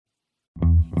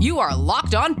You are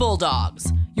Locked On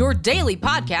Bulldogs, your daily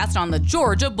podcast on the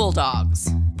Georgia Bulldogs.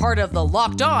 Part of the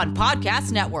Locked On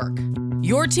Podcast Network.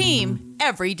 Your team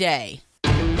every day.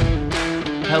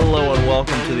 Hello and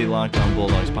welcome to the Locked On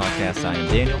Bulldogs podcast. I am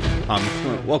Daniel. I'm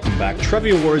Clint. Welcome back.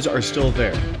 Trevia awards are still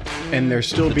there, and they're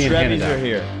still being handed out. The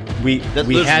Trevies are here. We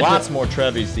There's had lots more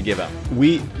Trevies to give out.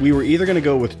 We were either going to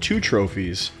go with 2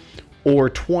 trophies or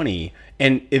 20,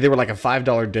 and they were like a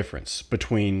 $5 difference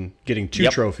between getting 2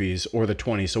 trophies or the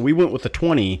 20. So we went with the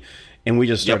 20, and we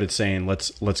just started saying,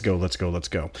 let's go.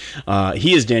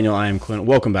 He is Daniel. I am Clint.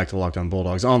 Welcome back to Locked On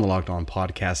Bulldogs on the Locked On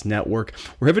Podcast Network.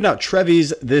 We're giving out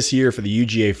Trevies this year for the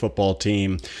UGA football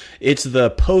team. It's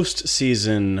the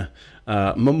postseason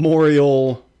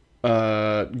memorial.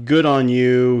 Good on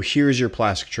you. Here's your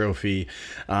plastic trophy.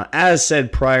 As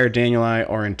said prior, Daniel and I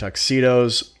are in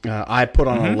tuxedos. I put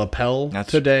on a lapel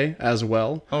today as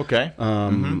well. Okay.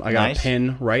 I got a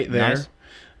pin right there.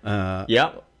 Nice.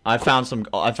 I found some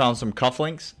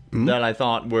cufflinks that I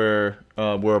thought were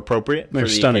appropriate They're for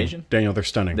the stunning. occasion. Daniel, they're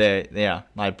stunning. I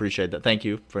appreciate that. Thank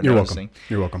you for You're noticing.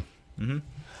 Welcome. You're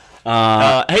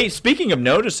welcome. Hey, speaking of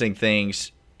noticing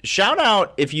things, shout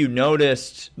out if you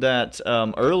noticed that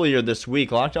earlier this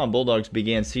week, Locked On Bulldogs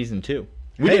began Season 2.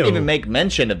 We didn't even make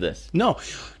mention of this. No,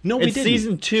 we It's didn't.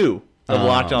 Season 2 of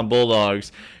Locked On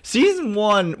Bulldogs. Season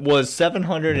 1 was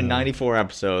 794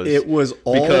 episodes. It was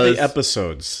all the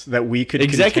episodes that we could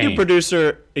Executive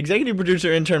contain.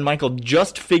 producer intern Michael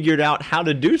just figured out how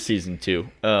to do Season 2.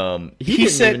 He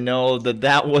didn't even know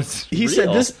that was He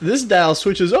real. said this dial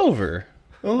switches over.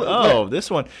 Oh,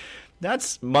 this one.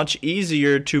 That's much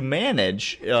easier to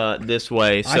manage this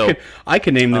way. So I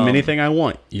can name them anything I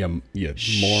want. You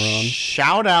moron.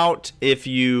 Shout out if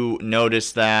you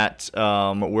notice that.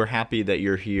 We're happy that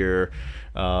you're here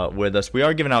with us. We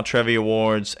are giving out Trevia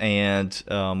awards, and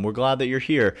we're glad that you're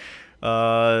here.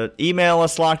 Email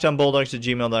us,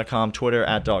 lockedonbulldogs@gmail.com, Twitter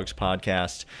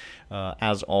 @dogspodcast.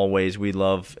 As always, we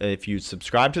love if you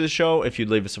subscribe to the show, if you'd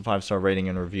leave us a 5-star rating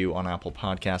and review on Apple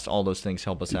Podcasts. All those things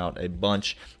help us out a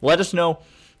bunch. Let us know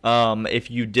if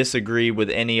you disagree with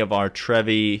any of our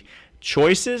Trevi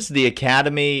choices. The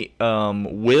Academy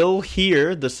will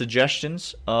hear the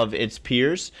suggestions of its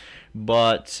peers,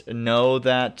 but know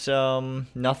that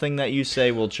nothing that you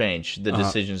say will change the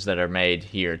decisions that are made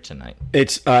here tonight.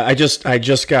 It's I just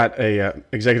got a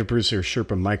executive producer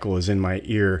Sherpa Michael is in my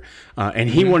ear, and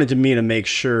he wanted me to make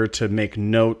sure to make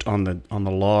note on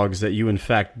the logs that you in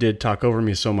fact did talk over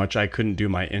me so much I couldn't do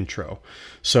my intro.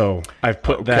 So I've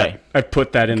put that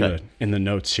in the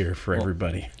notes here for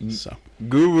everybody. So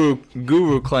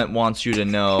Guru Clint wants you to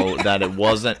know that it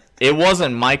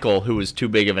wasn't Michael who was too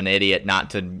big of an idiot not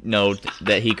to know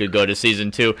that he could go to Season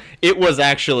 2. It was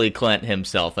actually Clint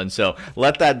himself, and so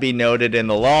let that be noted in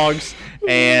the logs.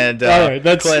 And all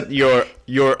right, Clint, your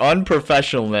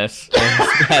unprofessionalness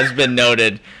has been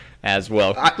noted as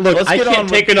well. I can't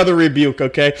take another rebuke,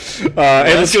 okay? And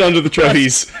let's get on to the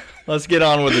Trevies. Let's get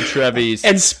on with the Trevies.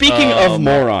 And speaking of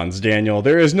morons, Daniel,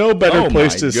 there is no better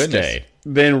place to stay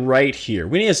than right here.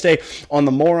 We need to stay on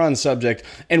the moron subject.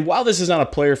 And while this is not a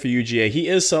player for UGA, he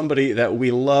is somebody that we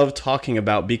love talking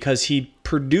about because he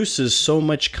produces so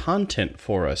much content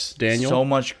for us, Daniel. So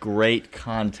much great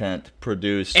content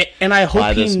produced. And I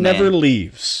hope he never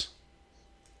leaves.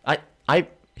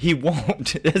 He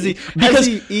won't. Has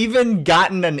he even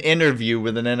gotten an interview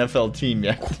with an NFL team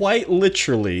yet? Quite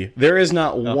literally, there is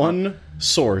not one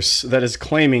source that is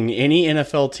claiming any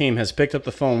NFL team has picked up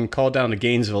the phone, called down to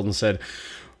Gainesville, and said,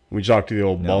 "We talked to the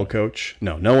old ball coach."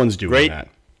 No one's doing that.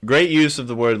 Great use of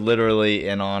the word literally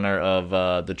in honor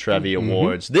of the Trevi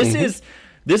Awards. This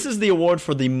is the award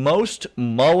for the most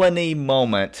Mullen-y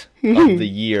moment of the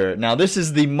year. Now, this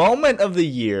is the moment of the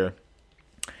year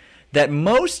that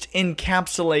most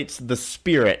encapsulates the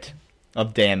spirit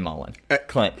of Dan Mullen,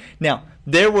 Clint. Now,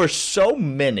 there were so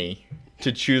many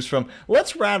to choose from.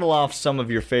 Let's rattle off some of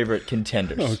your favorite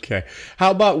contenders. Okay.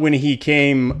 How about when he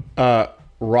came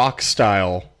rock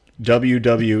style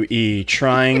WWE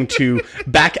trying to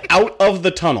back out of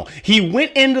the tunnel? He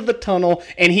went into the tunnel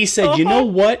and he said, "You know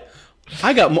what?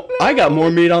 I got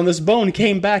more meat on this bone."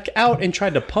 Came back out and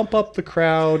tried to pump up the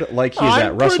crowd like he's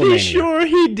at WrestleMania. I'm pretty sure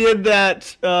he did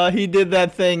that. He did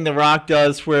that thing The Rock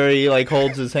does where he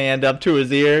holds his hand up to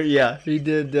his ear. Yeah, he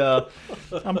did.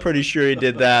 I'm pretty sure he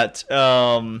did that.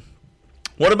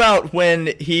 What about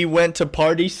when he went to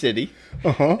Party City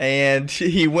and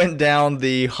he went down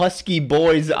the Husky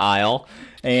Boys aisle?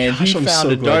 And he found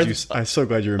I'm so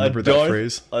glad you remembered that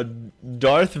phrase. A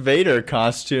Darth Vader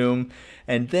costume,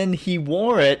 and then he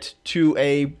wore it to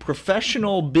a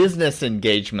professional business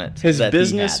engagement. His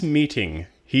business meeting.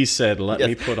 He said, "Let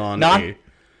me put on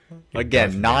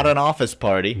Again, not an office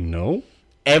party. No.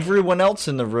 Everyone else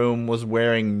in the room was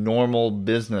wearing normal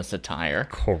business attire.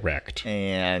 Correct.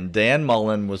 And Dan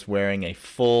Mullen was wearing a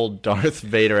full Darth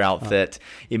Vader outfit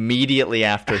immediately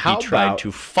after he tried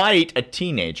to fight a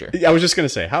teenager. I was just going to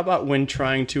say, how about when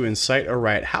trying to incite a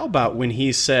riot? How about when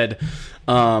he said,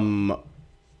 we're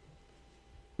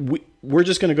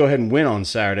just going to go ahead and win on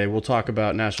Saturday. We'll talk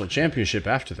about national championship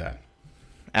after that.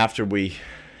 After we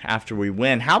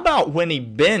win. How about when he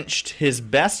benched his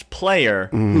best player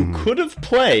who could have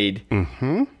played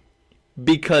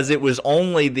because it was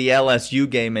only the LSU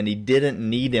game and he didn't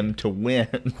need him to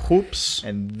win. Whoops.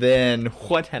 And then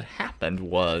what had happened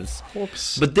was...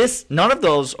 Whoops. But none of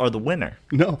those are the winner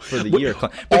for the year.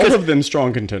 All of them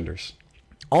strong contenders.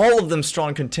 All of them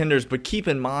strong contenders, but keep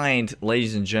in mind,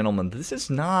 ladies and gentlemen, this is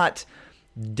not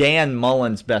Dan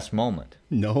Mullen's best moment.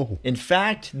 No. In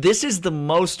fact, this is the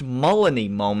most Mullen-y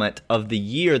moment of the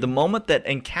year, the moment that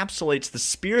encapsulates the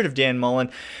spirit of Dan Mullen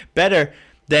better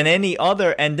than any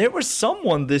other. And there was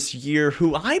someone this year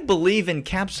who I believe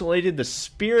encapsulated the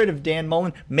spirit of Dan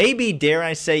Mullen, maybe, dare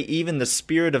I say, even the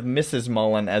spirit of Mrs.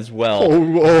 Mullen as well,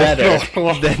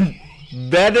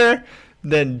 better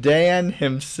than Dan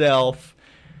himself.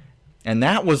 And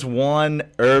that was one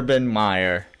Urban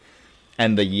Meyer.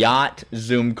 And the yacht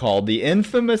Zoom call, the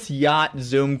infamous yacht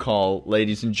Zoom call,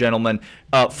 ladies and gentlemen.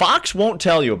 Fox won't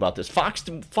tell you about this.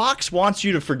 Fox wants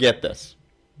you to forget this.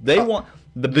 They want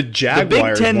the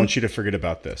Jaguars want you to forget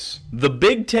about this. The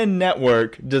Big Ten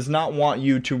Network does not want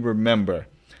you to remember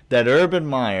that Urban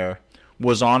Meyer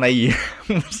was on a year.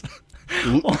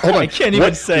 Hold on. I can't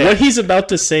even say what he's about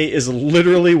to say is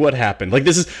literally what happened. Like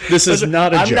this is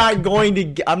not a joke.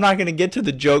 I'm not going to get to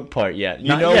the joke part yet.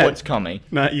 You know what's coming.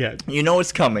 Not yet. You know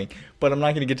what's coming, but I'm not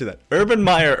going to get to that. Urban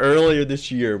Meyer earlier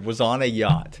this year was on a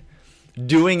yacht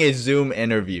doing a Zoom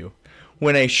interview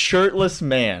when a shirtless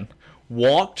man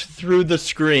walked through the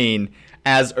screen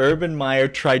as Urban Meyer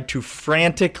tried to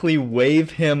frantically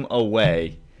wave him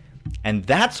away. And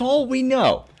that's all we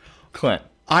know, Clint.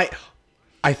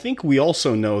 I think we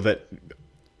also know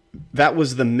that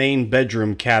was the main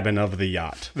bedroom cabin of the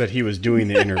yacht that he was doing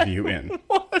the interview in.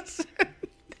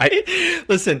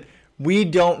 Listen, we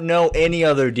don't know any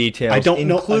other details,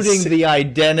 including the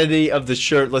identity of the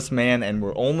shirtless man, and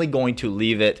we're only going to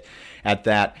leave it at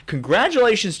that.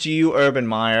 Congratulations to you, Urban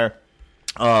Meyer.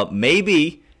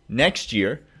 Maybe next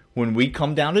year, when we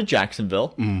come down to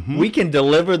Jacksonville, we can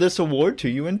deliver this award to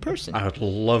you in person. I would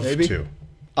love to.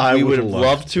 We would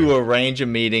love to arrange a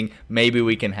meeting. Maybe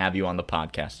we can have you on the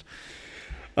podcast.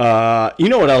 You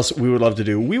know what else we would love to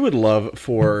do? We would love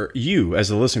for you,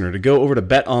 as a listener, to go over to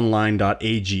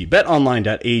betonline.ag.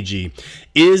 Betonline.ag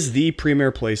is the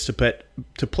premier place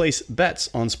to place bets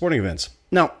on sporting events.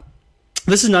 Now,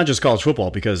 this is not just college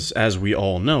football, because, as we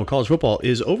all know, college football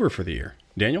is over for the year.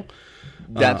 Daniel?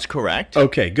 That's correct.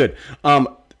 Okay, good.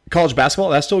 College basketball,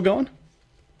 that's still going?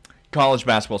 College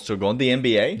basketball's still going. The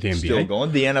NBA, still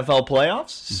going. The NFL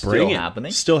playoffs, still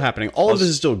happening. Still happening. All of this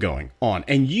is still going on.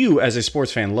 And you, as a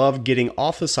sports fan, love getting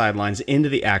off the sidelines into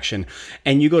the action.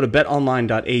 And you go to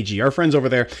betonline.ag. Our friends over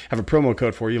there have a promo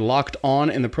code for you, locked on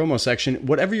in the promo section.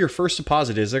 Whatever your first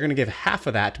deposit is, they're going to give half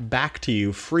of that back to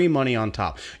you, free money on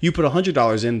top. You put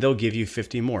 $100 in, they'll give you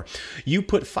 $50 more. You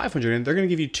put $500 in, they're going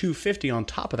to give you $250 on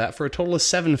top of that for a total of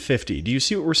 $750. Do you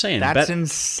see what we're saying? That's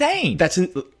insane.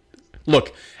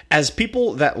 Look, as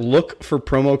people that look for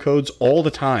promo codes all the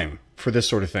time for this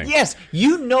sort of thing. Yes,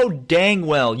 you know dang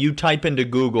well you type into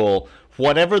Google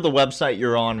whatever the website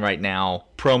you're on right now,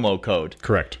 promo code.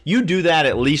 Correct. You do that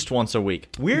at least once a week.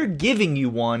 We're giving you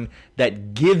one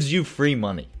that gives you free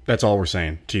money. That's all we're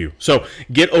saying to you. So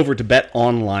get over to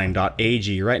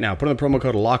betonline.ag right now. Put in the promo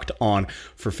code locked on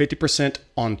for 50%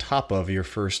 on top of your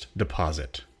first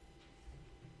deposit.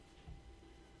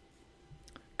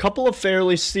 Couple of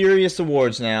fairly serious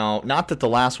awards now. Not that the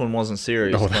last one wasn't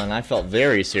serious, Glenn. I felt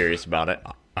very serious about it.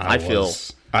 I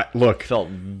felt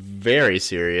very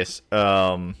serious.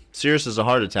 Serious as a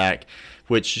heart attack,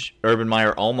 which Urban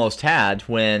Meyer almost had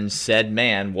when said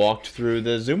man walked through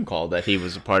the Zoom call that he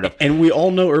was a part of. And we all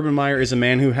know Urban Meyer is a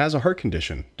man who has a heart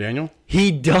condition. Daniel?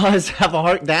 He does have a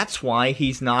heart. That's why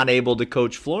he's not able to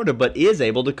coach Florida, but is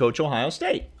able to coach Ohio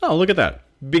State. Oh, look at that.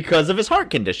 Because of his heart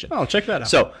condition. Oh, check that out.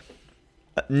 So,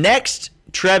 next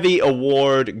Trevi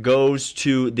Award goes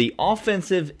to the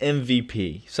offensive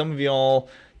MVP. Some of y'all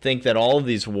think that all of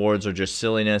these awards are just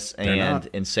silliness and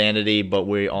insanity, but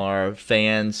we are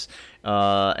fans,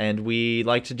 and we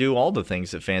like to do all the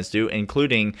things that fans do,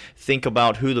 including think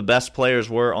about who the best players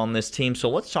were on this team. So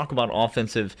let's talk about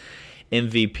offensive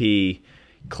MVP,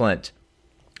 Clint.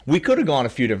 We could have gone a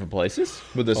few different places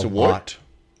with this award.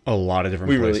 A lot of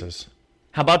different places.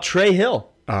 How about Trey Hill?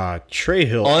 Trey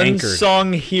Hill, anchored.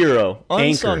 Unsung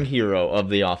hero of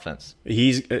the offense.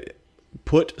 He's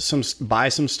buy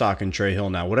some stock in Trey Hill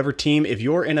now. Whatever team, if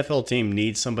your NFL team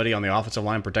needs somebody on the offensive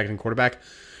line protecting quarterback,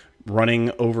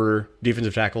 running over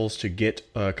defensive tackles to get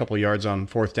a couple of yards on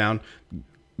fourth down,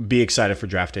 be excited for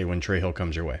draft day when Trey Hill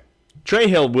comes your way. Trey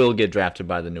Hill will get drafted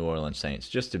by the New Orleans Saints,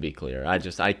 just to be clear. I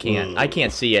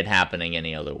can't see it happening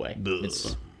any other way.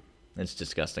 It's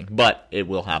disgusting, but it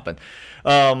will happen.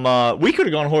 We could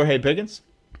have gone Jorge Pickens.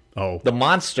 Oh. The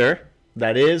monster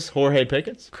that is Jorge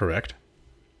Pickens. Correct.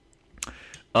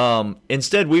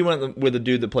 Instead, we went with a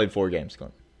dude that played 4 games,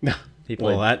 Clint.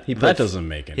 That doesn't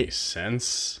make any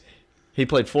sense. He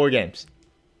played 4 games.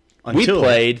 Until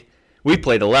we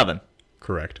played 11.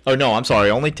 Correct. Oh, no, I'm sorry,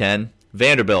 only 10.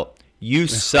 Vanderbilt, you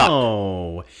suck.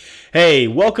 Oh. Hey,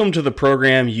 welcome to the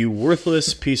program, you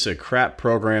worthless piece of crap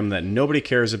program that nobody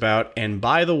cares about. And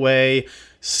by the way,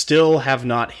 still have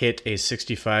not hit a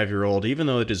 65-year-old, even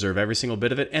though they deserve every single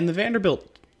bit of it. And the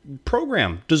Vanderbilt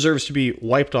program deserves to be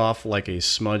wiped off like a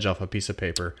smudge off a piece of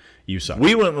paper. You suck.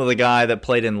 We went with a guy that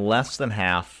played in less than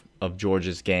half of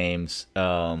Georgia's games.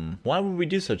 Why would we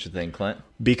do such a thing, Clint?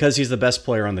 Because he's the best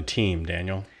player on the team,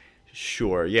 Daniel.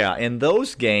 Sure, yeah. In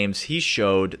those games, he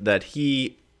showed that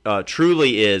he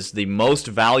truly is the most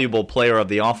valuable player of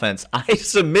the offense. I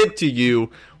submit to you,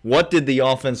 what did the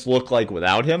offense look like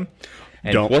without him?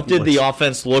 And what did the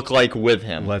offense look like with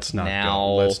him? Let's not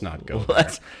go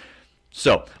there.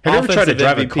 So, have you ever tried to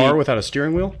drive a car without a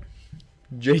steering wheel?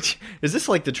 JT, is this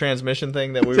like the transmission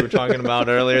thing that we were talking about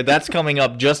earlier? That's coming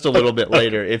up just a little bit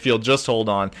later, if you'll just hold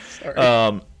on.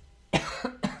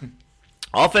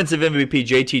 Offensive MVP,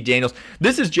 JT Daniels.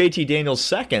 This is JT Daniels'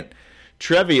 second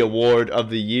Trevi Award of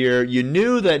the year. You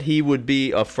knew that he would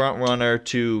be a front runner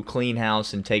to clean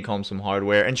house and take home some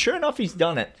hardware, and sure enough, he's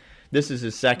done it. This is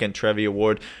his second Trevi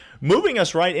Award. Moving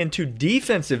us right into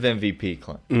defensive MVP,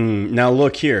 Clint. Now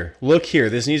look here.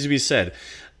 This needs to be said.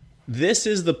 This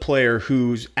is the player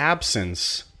whose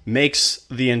absence makes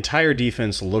the entire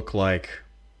defense look like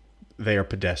they are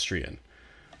pedestrian.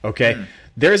 Okay?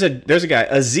 There's a guy.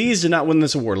 Azeez did not win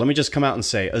this award. Let me just come out and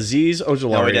say, Azeez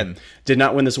Ojulari did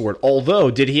not win this award. Although,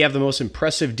 did he have the most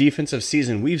impressive defensive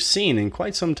season we've seen in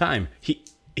quite some time? He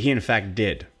in fact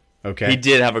did. Okay. He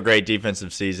did have a great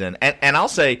defensive season. And I'll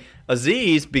say,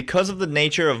 Azeez, because of the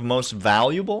nature of most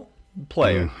valuable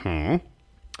player,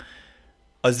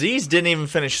 Azeez didn't even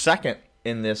finish second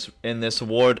in this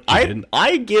award.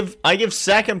 I give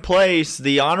second place,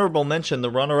 the honorable mention,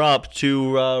 the runner-up,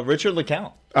 to Richard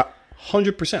LeCounte.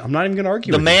 100%. I'm not even going to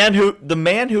argue. The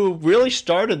man who really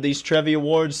started these Trevi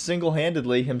Awards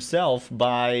single-handedly himself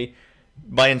by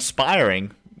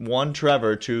inspiring one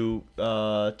Trevor to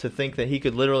think that he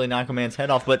could literally knock a man's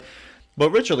head off, but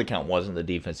Richard LeCounte wasn't the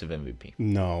defensive MVP.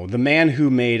 No, the man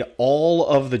who made all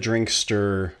of the drinks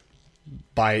stir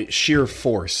by sheer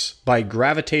force, by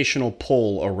gravitational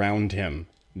pull around him,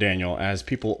 Daniel, as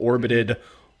people orbited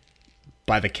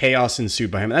by the chaos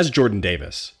ensued by him. That's Jordan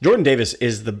Davis. Jordan Davis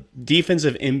is the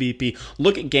defensive MVP.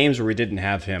 Look at games where we didn't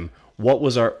have him. What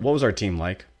was our team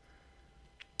like?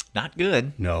 Not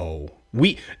good. No.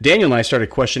 Daniel and I started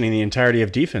questioning the entirety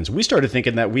of defense. We started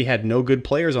thinking that we had no good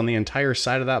players on the entire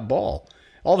side of that ball.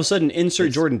 All of a sudden,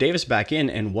 insert Jordan Davis back in,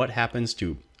 and what happens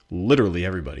to literally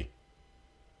everybody?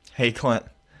 Hey, Clint,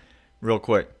 real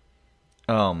quick.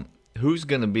 Who's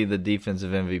going to be the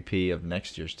defensive MVP of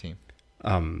next year's team?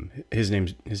 His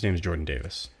name's Jordan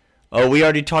Davis. Oh, we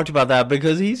already talked about that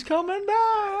because he's coming back.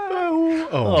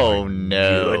 Oh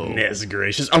no! Goodness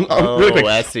gracious! Really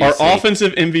quick, SEC. Our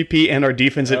offensive MVP and our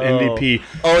defensive MVP.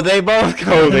 Oh, they both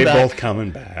both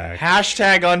coming back.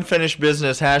 Hashtag unfinished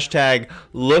business. Hashtag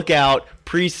look out.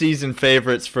 Preseason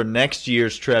favorites for next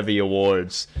year's Trevi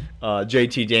Awards.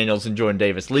 JT Daniels and Jordan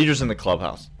Davis, leaders in the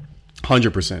clubhouse.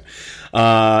 100%.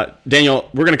 Daniel,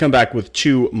 we're going to come back with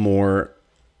 2 more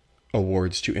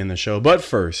awards to end the show, but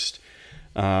first.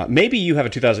 Maybe you have a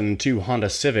 2002 Honda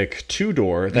Civic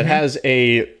 2-door that has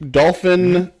a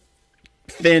dolphin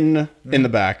fin in the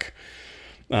back.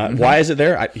 Why is it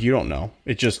there? You don't know.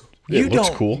 It looks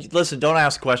cool. Listen, don't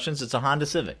ask questions. It's a Honda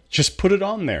Civic. Just put it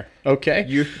on there, okay?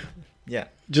 Yeah.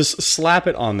 Just slap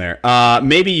it on there.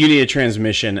 Maybe you need a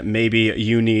transmission. Maybe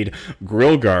you need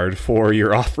grill guard for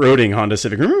your off-roading Honda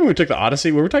Civic. Remember when we took the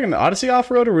Odyssey? Were we talking the Odyssey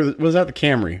off-road, or was that the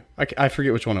Camry? I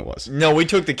forget which one it was. No, we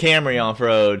took the Camry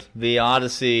off-road. The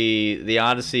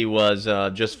Odyssey was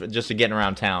just a getting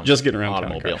around town. Just getting around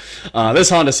automobile. Town. This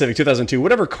Honda Civic 2002,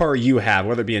 whatever car you have,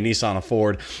 whether it be a Nissan, a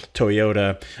Ford,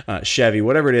 Toyota, Chevy,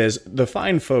 whatever it is, the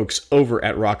fine folks over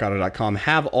at RockAuto.com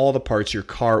have all the parts your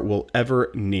car will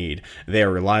ever need. They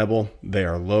are reliable. They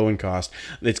are low in cost.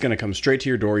 It's going to come straight to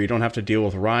your door. You don't have to deal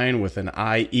with Ryan with an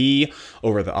IE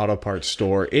over the auto parts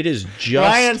store. It is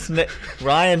just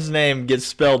Ryan's name gets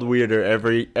spelled weirder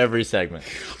every segment.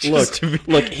 Look,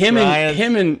 him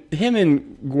and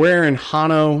Guerin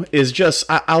Hano is just.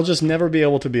 I'll just never be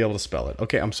able to spell it.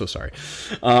 Okay, I'm so sorry.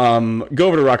 Go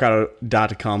over to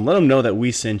rockauto.com. Let them know that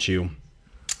we sent you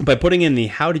by putting in the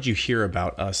 "How did you hear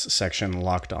about us" section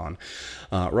locked on.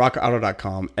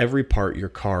 rockauto.com, every part your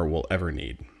car will ever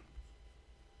need.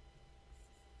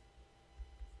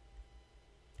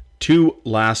 2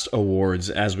 last awards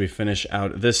as we finish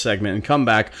out this segment and come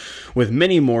back with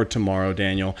many more tomorrow,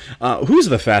 Daniel. Who's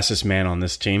the fastest man on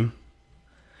this team?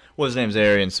 Well, his name's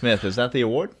Arian Smith. Is that the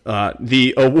award?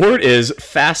 The award is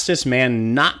fastest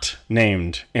man not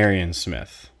named Arian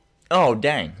Smith. Oh,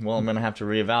 dang. Well, I'm going to have to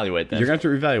reevaluate that. You're going to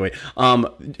have to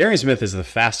reevaluate. Arian Smith is the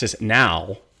fastest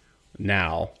now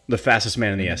the fastest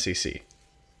man in the SEC.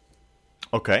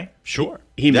 Okay, sure.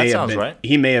 That sounds right.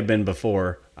 He may have been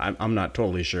before. I'm not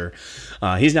totally sure.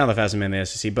 He's now the fastest man in the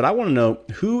SEC. But I want to know,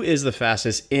 who is the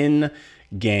fastest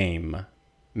in-game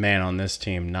man on this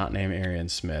team not named Arian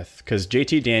Smith? Because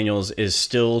JT Daniels is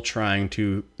still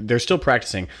they're still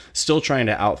practicing, still trying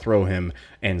to outthrow him,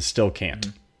 and still can't.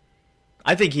 Mm-hmm.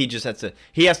 I think he just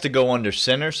has to go under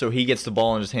center so he gets the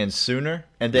ball in his hands sooner,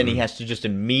 and then he has to just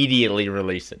immediately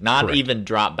release it. Not even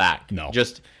drop back. No.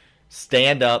 Just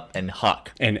stand up and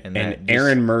huck. And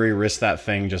Aaron Murray risked that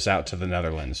thing just out to the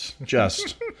Netherlands.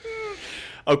 Just.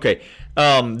 Okay.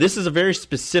 This is a very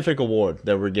specific award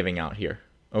that we're giving out here.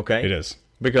 Okay? It is.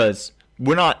 Because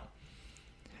we're not.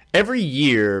 Every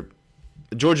year,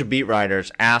 Georgia beat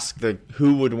writers ask the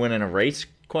who would win in a race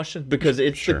question, because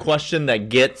it's the question that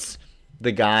gets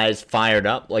the guys fired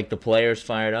up, like the players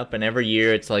fired up. And every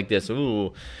year it's like this,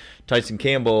 ooh, Tyson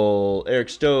Campbell, Eric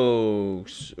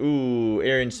Stokes, ooh,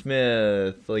 Arian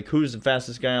Smith, like who's the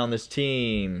fastest guy on this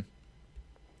team?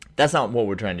 That's not what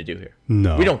we're trying to do here.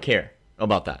 No. We don't care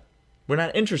about that. We're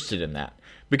not interested in that.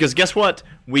 Because guess what?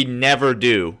 We never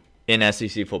do in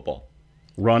SEC football.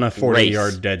 Run a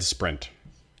 40-yard dead sprint.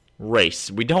 Race.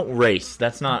 We don't race.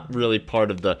 That's not really part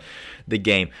of the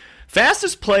game.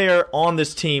 Fastest player on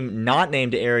this team not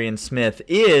named Arian Smith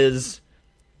is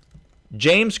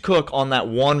James Cook on that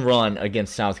one run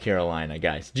against South Carolina,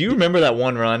 guys. Do you remember that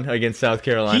one run against South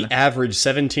Carolina? He averaged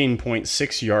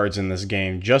 17.6 yards in this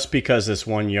game just because this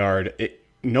 1 yard,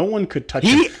 no one could touch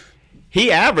it. He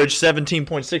averaged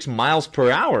 17.6 miles per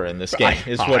hour in this game,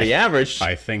 is what he averaged.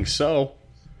 I think so.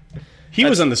 He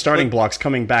was on the starting blocks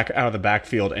coming back out of the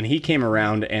backfield, and he came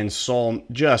around and saw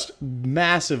just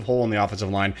massive hole in the offensive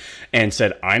line and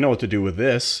said, I know what to do with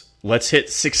this. Let's hit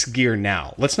 6th gear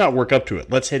now. Let's not work up to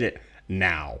it. Let's hit it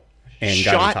now. And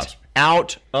shot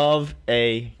out of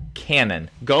a cannon.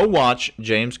 Go watch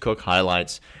James Cook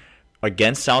highlights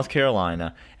against South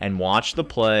Carolina and watch the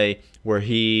play where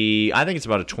I think it's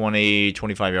about a 20,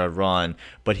 25-yard run,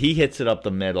 but he hits it up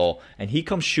the middle, and he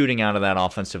comes shooting out of that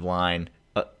offensive line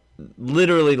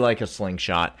literally like a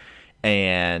slingshot,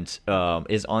 and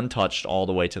is untouched all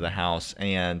the way to the house.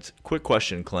 And quick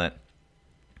question, Clint.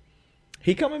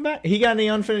 He coming back? He got any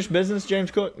unfinished business, James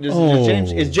Cook?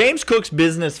 Is James Cook's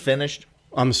business finished?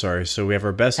 I'm sorry. So we have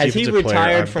our best defensive player. Has he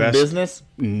retired from business?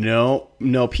 No.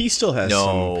 He still has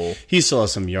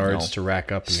some yards to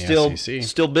rack up in the SEC.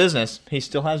 Still business. He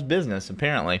still has business,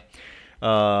 apparently.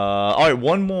 All right,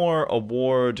 one more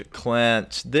award,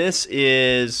 Clint. This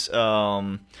is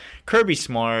Kirby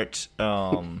Smart.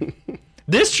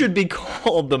 This should be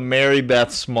called the Mary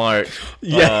Beth Smart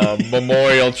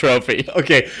Memorial Trophy.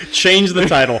 Okay, change the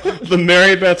title. The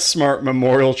Mary Beth Smart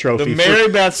Memorial Trophy. The Mary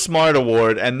Beth Smart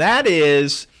Award. And that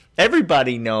is,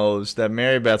 everybody knows that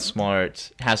Mary Beth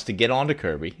Smart has to get onto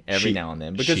Kirby every now and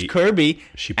then. Because Kirby,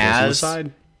 she pulls him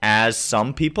aside. As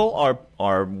some people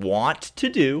are wont to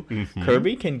do,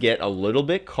 Kirby can get a little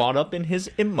bit caught up in his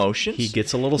emotions. He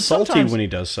gets a little salty when he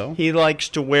does so. He likes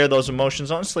to wear those emotions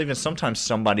on his sleeve, and sometimes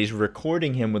somebody's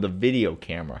recording him with a video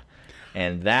camera.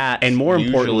 And more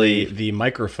importantly, the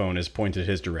microphone is pointed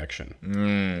his direction.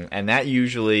 And that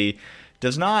usually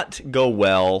does not go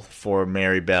well for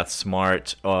Mary Beth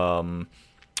Smart or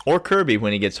Kirby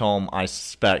when he gets home, I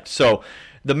suspect. So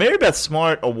the Mary Beth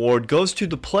Smart Award goes to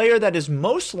the player that is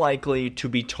most likely to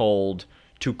be told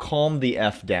to calm the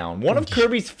F down. One of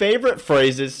Kirby's favorite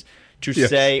phrases to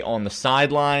say on the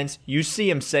sidelines. You see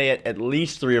him say it at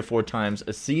least 3 or 4 times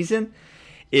a season.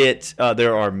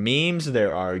 There are memes,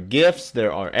 there are GIFs,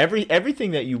 there are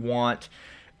everything that you want.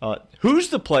 Who's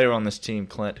the player on this team,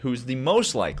 Clint, who's the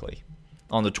most likely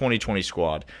on the 2020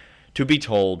 squad to be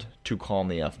told to calm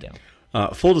the F down?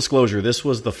 Full disclosure, this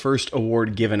was the first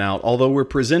award given out. Although we're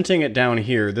presenting it down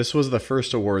here, this was the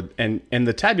first award, and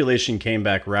the tabulation came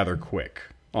back rather quick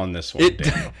on this one.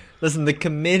 Listen, the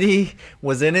committee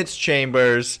was in its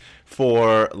chambers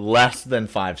for less than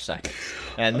 5 seconds,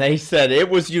 and they said it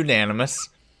was unanimous.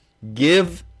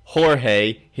 Give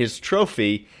Jorge his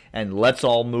trophy, and let's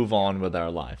all move on with our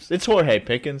lives. It's Jorge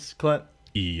Pickens, Clint.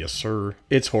 Yes, sir.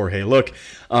 It's Jorge. Look,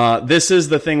 this is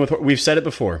the thing with... We've said it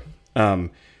before.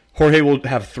 Jorge will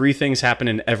have 3 things happen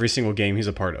in every single game he's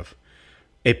a part of.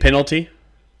 A penalty,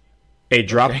 a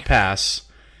dropped pass,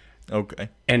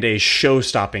 and a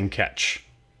show-stopping catch.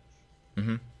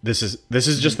 Mm-hmm. This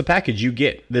is just the package you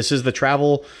get. This is the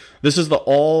travel. This is the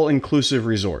all-inclusive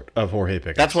resort of Jorge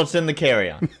Pickens. That's what's in the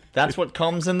carry-on. That's what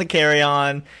comes in the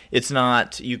carry-on. It's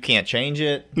not, you can't change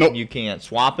it. Nope. You can't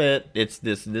swap it. It's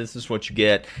this is what you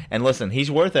get. And listen,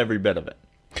 he's worth every bit of it.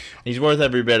 He's worth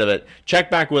every bit of it. Check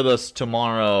back with us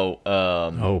tomorrow.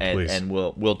 Please. And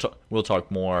we'll talk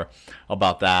more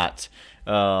about that.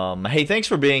 Hey, thanks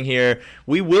for being here.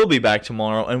 We will be back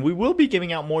tomorrow, and we will be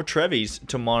giving out more Trevies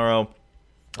tomorrow.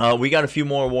 We got a few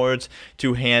more awards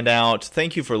to hand out.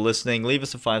 Thank you for listening. Leave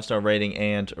us a 5-star rating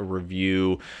and a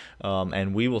review.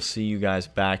 And we will see you guys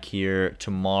back here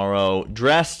tomorrow,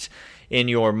 dressed in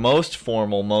your most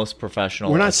formal, most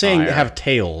professional We're not attire. saying have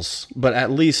tails, but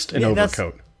at least an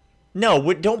overcoat.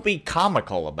 No, don't be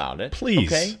comical about it.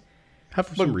 Please. Okay? Have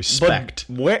some respect.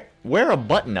 But wear a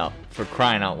button-up, for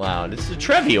crying out loud. It's the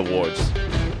Trevi Awards.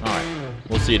 All right.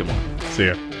 We'll see you tomorrow. See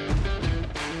ya.